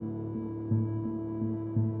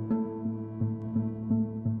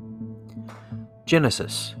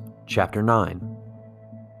Genesis chapter 9.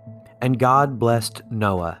 And God blessed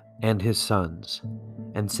Noah and his sons,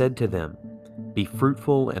 and said to them, Be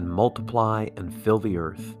fruitful and multiply and fill the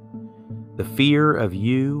earth. The fear of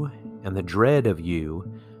you and the dread of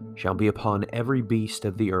you shall be upon every beast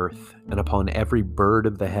of the earth, and upon every bird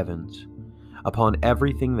of the heavens, upon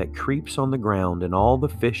everything that creeps on the ground, and all the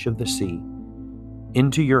fish of the sea.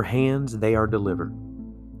 Into your hands they are delivered.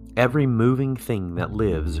 Every moving thing that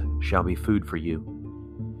lives shall be food for you.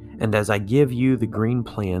 And as I give you the green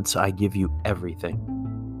plants, I give you everything.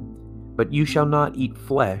 But you shall not eat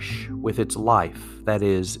flesh with its life, that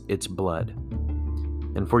is, its blood.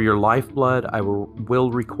 And for your lifeblood I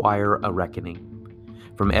will require a reckoning.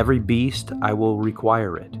 From every beast I will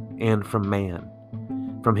require it, and from man.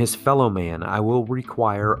 From his fellow man I will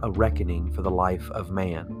require a reckoning for the life of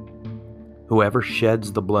man. Whoever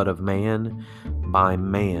sheds the blood of man, by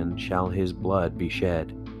man shall his blood be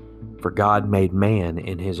shed. For God made man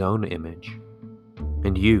in his own image.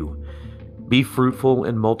 And you, be fruitful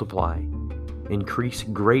and multiply, increase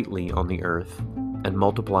greatly on the earth, and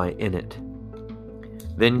multiply in it.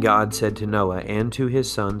 Then God said to Noah and to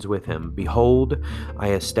his sons with him, Behold, I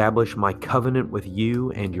establish my covenant with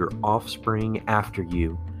you and your offspring after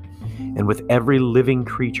you, and with every living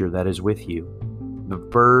creature that is with you, the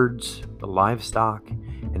birds, the livestock,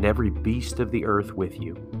 and every beast of the earth with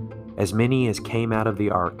you, as many as came out of the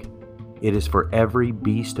ark. It is for every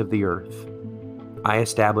beast of the earth. I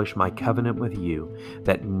establish my covenant with you,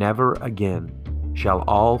 that never again shall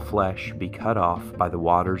all flesh be cut off by the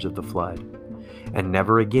waters of the flood, and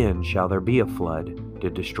never again shall there be a flood to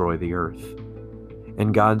destroy the earth.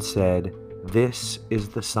 And God said, This is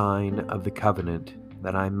the sign of the covenant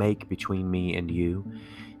that I make between me and you,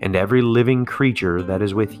 and every living creature that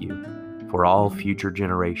is with you, for all future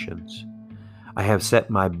generations. I have set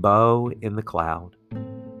my bow in the cloud,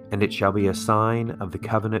 and it shall be a sign of the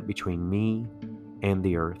covenant between me and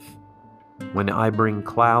the earth. When I bring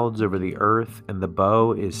clouds over the earth, and the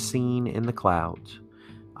bow is seen in the clouds,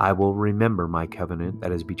 I will remember my covenant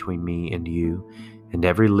that is between me and you, and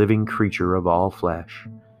every living creature of all flesh.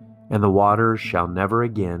 And the waters shall never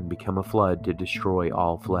again become a flood to destroy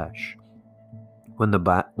all flesh. When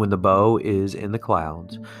the bow is in the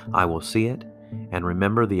clouds, I will see it, and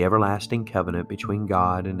remember the everlasting covenant between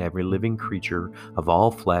God and every living creature of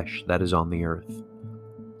all flesh that is on the earth.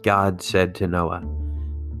 God said to Noah,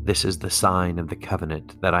 This is the sign of the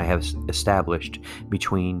covenant that I have established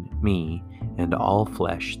between me and all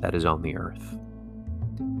flesh that is on the earth.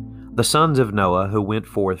 The sons of Noah who went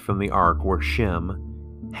forth from the ark were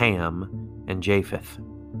Shem, Ham, and Japheth.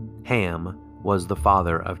 Ham was the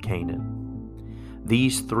father of Canaan.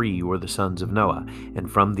 These three were the sons of Noah, and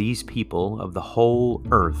from these people of the whole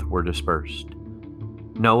earth were dispersed.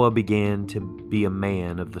 Noah began to be a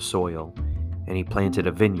man of the soil, and he planted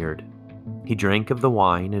a vineyard. He drank of the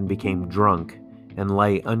wine and became drunk, and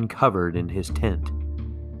lay uncovered in his tent.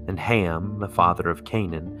 And Ham, the father of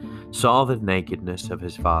Canaan, saw the nakedness of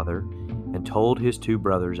his father, and told his two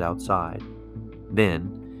brothers outside.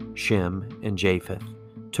 Then Shem and Japheth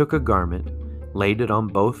took a garment, laid it on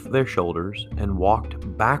both their shoulders, and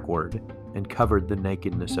walked backward and covered the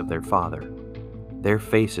nakedness of their father. Their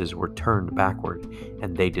faces were turned backward,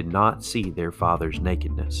 and they did not see their father's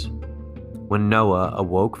nakedness. When Noah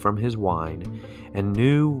awoke from his wine and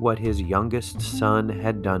knew what his youngest son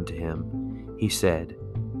had done to him, he said,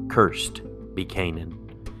 Cursed be Canaan.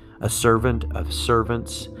 A servant of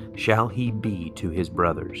servants shall he be to his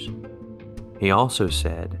brothers. He also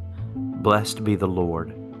said, Blessed be the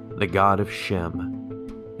Lord, the God of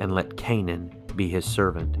Shem, and let Canaan be his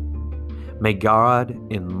servant. May God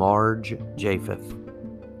enlarge Japheth,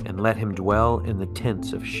 and let him dwell in the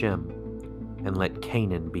tents of Shem, and let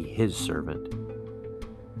Canaan be his servant.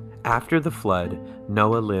 After the flood,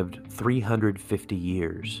 Noah lived 350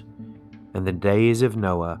 years, and the days of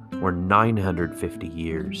Noah were 950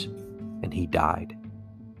 years, and he died.